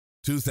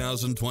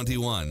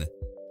2021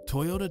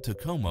 Toyota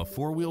Tacoma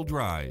 4-wheel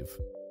drive.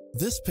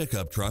 This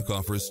pickup truck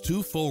offers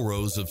 2 full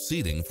rows of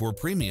seating for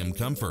premium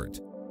comfort.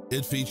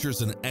 It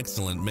features an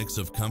excellent mix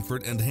of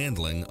comfort and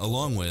handling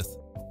along with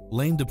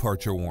lane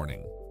departure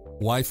warning,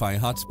 Wi-Fi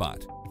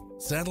hotspot,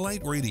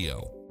 satellite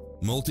radio,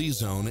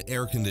 multi-zone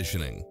air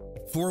conditioning,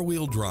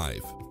 4-wheel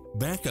drive,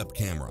 backup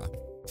camera,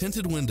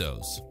 tinted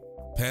windows,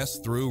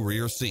 pass-through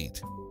rear seat,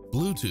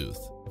 Bluetooth,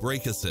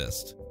 brake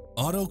assist,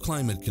 auto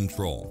climate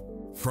control,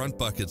 front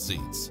bucket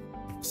seats,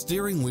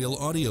 steering wheel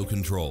audio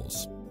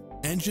controls,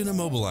 engine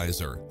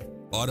immobilizer,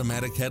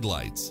 automatic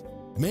headlights.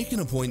 Make an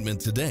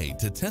appointment today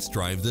to test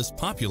drive this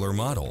popular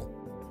model.